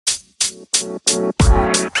Hey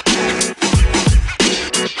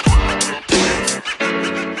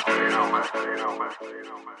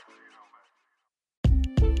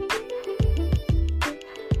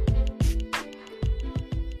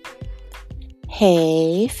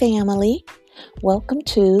family, welcome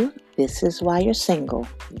to This Is Why You're Single,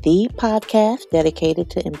 the podcast dedicated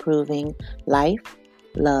to improving life,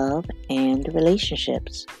 love, and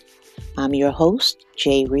relationships. I'm your host,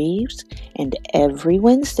 Jay Reeves, and every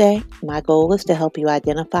Wednesday, my goal is to help you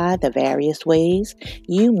identify the various ways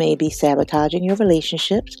you may be sabotaging your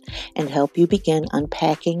relationships and help you begin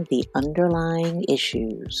unpacking the underlying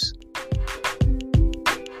issues.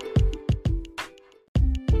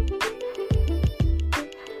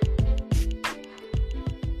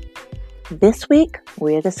 This week,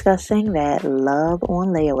 we're discussing that love on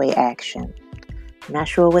layaway action. Not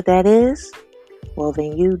sure what that is? Well,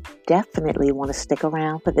 then you definitely want to stick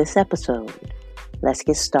around for this episode. Let's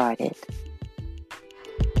get started.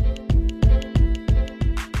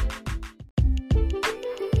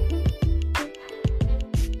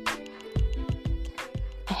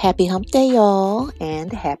 Happy Hump Day, y'all,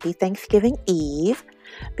 and happy Thanksgiving Eve.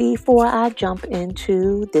 Before I jump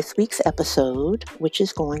into this week's episode, which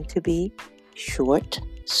is going to be short,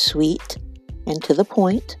 sweet, and to the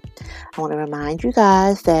point, I want to remind you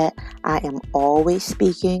guys that I am always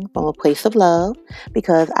speaking from a place of love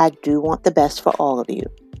because I do want the best for all of you.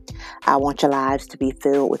 I want your lives to be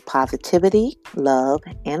filled with positivity, love,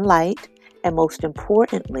 and light, and most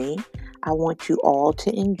importantly, I want you all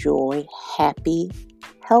to enjoy happy,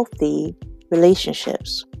 healthy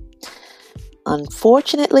relationships.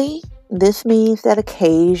 Unfortunately, this means that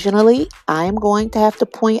occasionally I am going to have to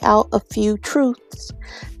point out a few truths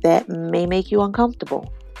that may make you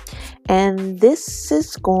uncomfortable. And this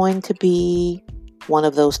is going to be one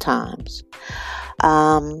of those times.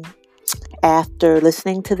 After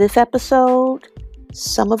listening to this episode,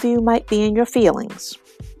 some of you might be in your feelings.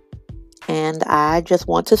 And I just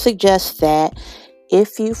want to suggest that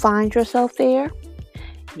if you find yourself there,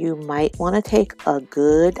 you might want to take a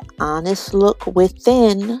good, honest look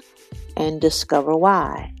within and discover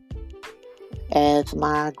why. As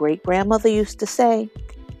my great-grandmother used to say,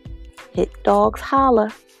 hit dogs holler.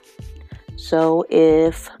 So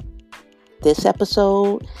if this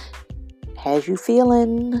episode has you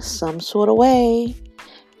feeling some sort of way,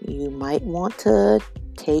 you might want to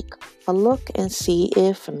take a look and see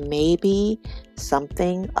if maybe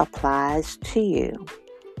something applies to you.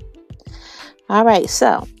 All right,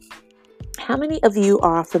 so how many of you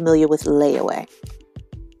are familiar with Layaway?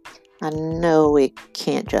 I know it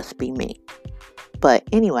can't just be me. But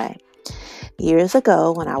anyway, years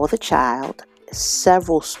ago when I was a child,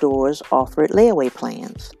 several stores offered layaway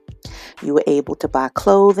plans. You were able to buy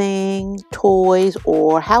clothing, toys,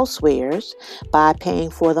 or housewares by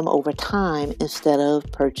paying for them over time instead of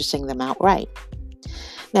purchasing them outright.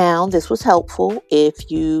 Now, this was helpful if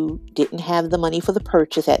you didn't have the money for the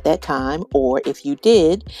purchase at that time, or if you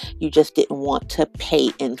did, you just didn't want to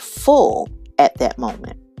pay in full at that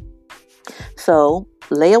moment. So,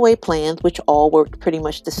 layaway plans, which all worked pretty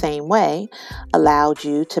much the same way, allowed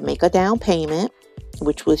you to make a down payment,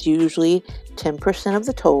 which was usually 10% of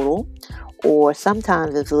the total, or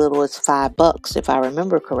sometimes as little as $5 if I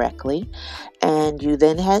remember correctly, and you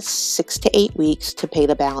then had 6 to 8 weeks to pay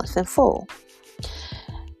the balance in full.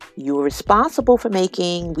 You were responsible for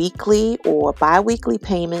making weekly or bi-weekly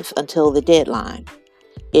payments until the deadline.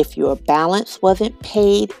 If your balance wasn't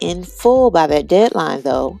paid in full by that deadline,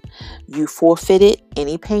 though, you forfeited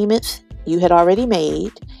any payments you had already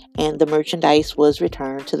made, and the merchandise was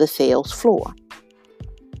returned to the sales floor.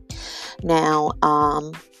 Now,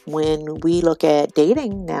 when we look at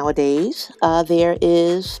dating nowadays, there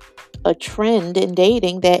is a trend in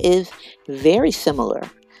dating that is very similar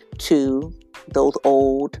to those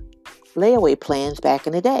old layaway plans back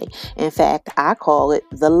in the day. In fact, I call it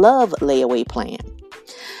the love layaway plan.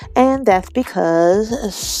 And that's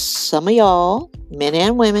because some of y'all, men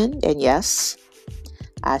and women, and yes,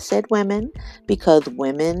 I said women, because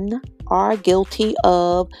women are guilty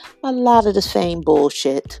of a lot of the same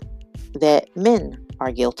bullshit that men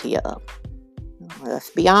are guilty of. Let's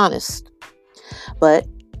be honest. But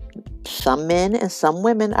some men and some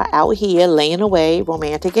women are out here laying away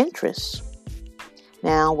romantic interests.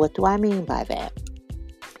 Now, what do I mean by that?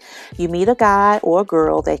 You meet a guy or a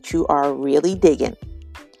girl that you are really digging.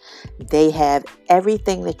 They have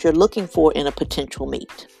everything that you're looking for in a potential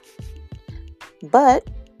mate. But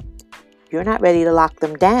you're not ready to lock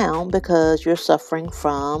them down because you're suffering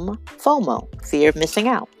from FOMO, fear of missing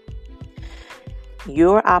out.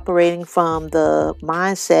 You're operating from the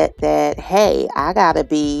mindset that, hey, I gotta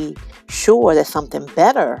be sure that something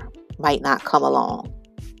better might not come along.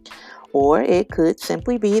 Or it could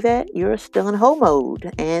simply be that you're still in hoe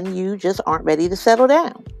mode and you just aren't ready to settle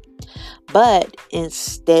down. But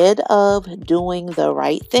instead of doing the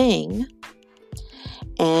right thing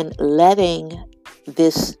and letting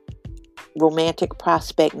this romantic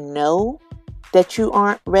prospect know that you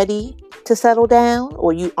aren't ready to settle down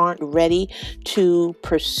or you aren't ready to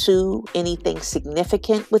pursue anything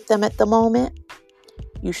significant with them at the moment,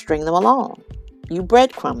 you string them along. You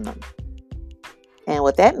breadcrumb them. And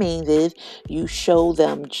what that means is you show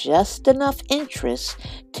them just enough interest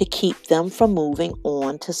to keep them from moving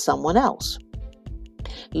on to someone else.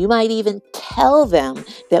 You might even tell them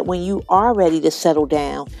that when you are ready to settle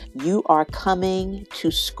down, you are coming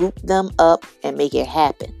to scoop them up and make it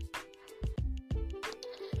happen.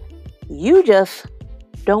 You just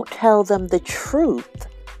don't tell them the truth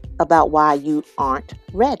about why you aren't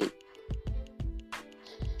ready.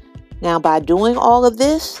 Now, by doing all of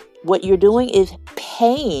this, what you're doing is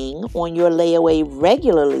paying on your layaway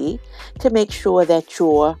regularly to make sure that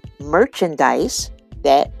your merchandise,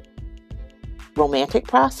 that romantic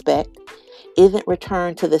prospect, isn't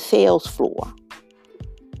returned to the sales floor,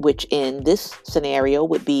 which in this scenario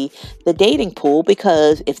would be the dating pool,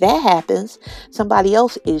 because if that happens, somebody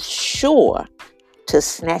else is sure to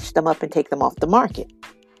snatch them up and take them off the market.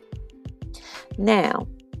 Now,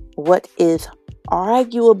 what is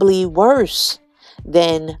arguably worse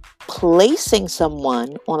than placing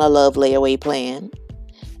someone on a love layaway plan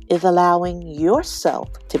is allowing yourself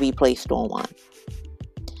to be placed on one.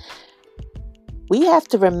 We have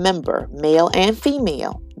to remember, male and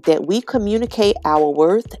female, that we communicate our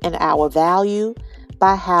worth and our value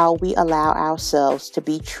by how we allow ourselves to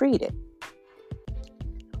be treated.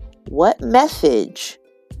 What message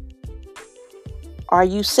are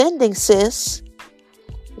you sending, sis,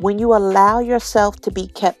 when you allow yourself to be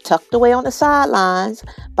kept tucked away on the sidelines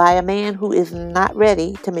by a man who is not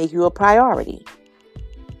ready to make you a priority?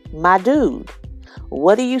 My dude,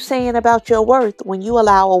 what are you saying about your worth when you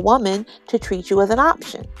allow a woman to treat you as an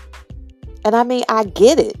option? And I mean, I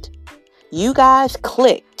get it. You guys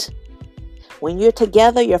clicked. When you're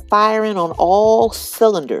together, you're firing on all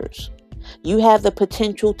cylinders. You have the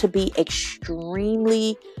potential to be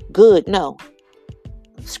extremely good. No,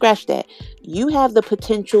 scratch that. You have the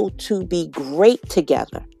potential to be great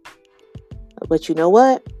together. But you know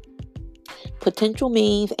what? Potential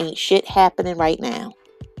means ain't shit happening right now.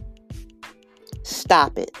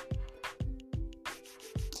 Stop it.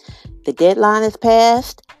 The deadline is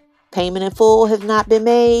passed. Payment in full has not been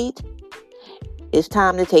made. It's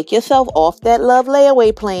time to take yourself off that love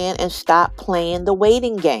layaway plan and stop playing the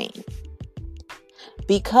waiting game.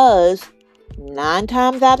 Because 9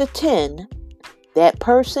 times out of 10, that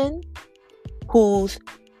person who's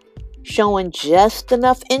showing just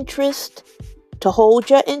enough interest to hold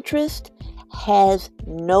your interest has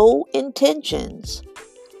no intentions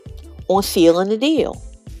on sealing the deal.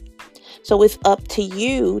 So it's up to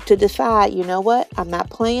you to decide, you know what? I'm not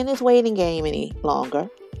playing this waiting game any longer.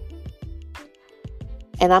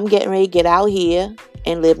 And I'm getting ready to get out here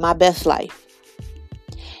and live my best life.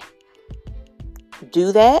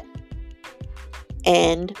 Do that,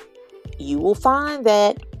 and you will find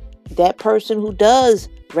that that person who does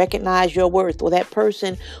recognize your worth, or that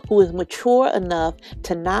person who is mature enough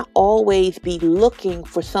to not always be looking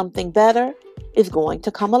for something better, is going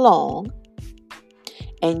to come along,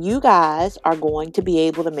 and you guys are going to be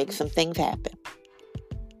able to make some things happen.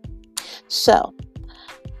 So,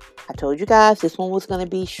 I told you guys this one was going to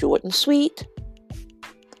be short and sweet.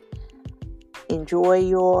 Enjoy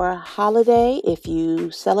your holiday if you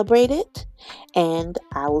celebrate it, and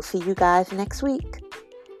I will see you guys next week.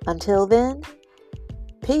 Until then,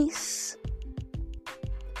 peace.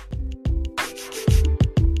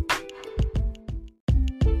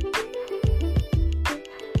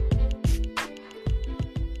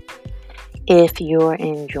 If you're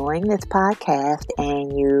enjoying this podcast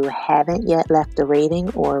and you haven't yet left a rating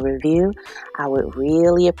or a review, I would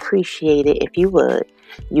really appreciate it if you would.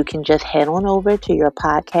 You can just head on over to your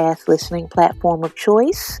podcast listening platform of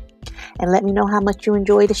choice and let me know how much you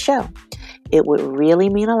enjoy the show. It would really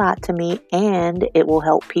mean a lot to me, and it will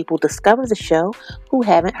help people discover the show who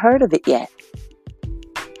haven't heard of it yet.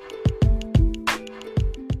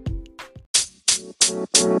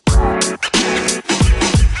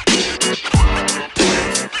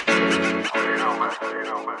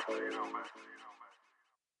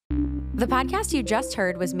 The podcast you just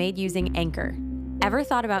heard was made using Anchor. Ever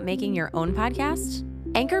thought about making your own podcast?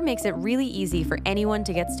 Anchor makes it really easy for anyone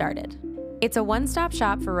to get started. It's a one-stop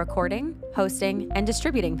shop for recording, hosting, and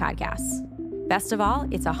distributing podcasts. Best of all,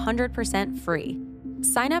 it's 100% free.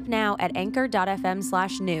 Sign up now at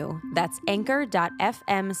anchor.fm/new. That's anchor.fm/new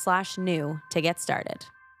to get started.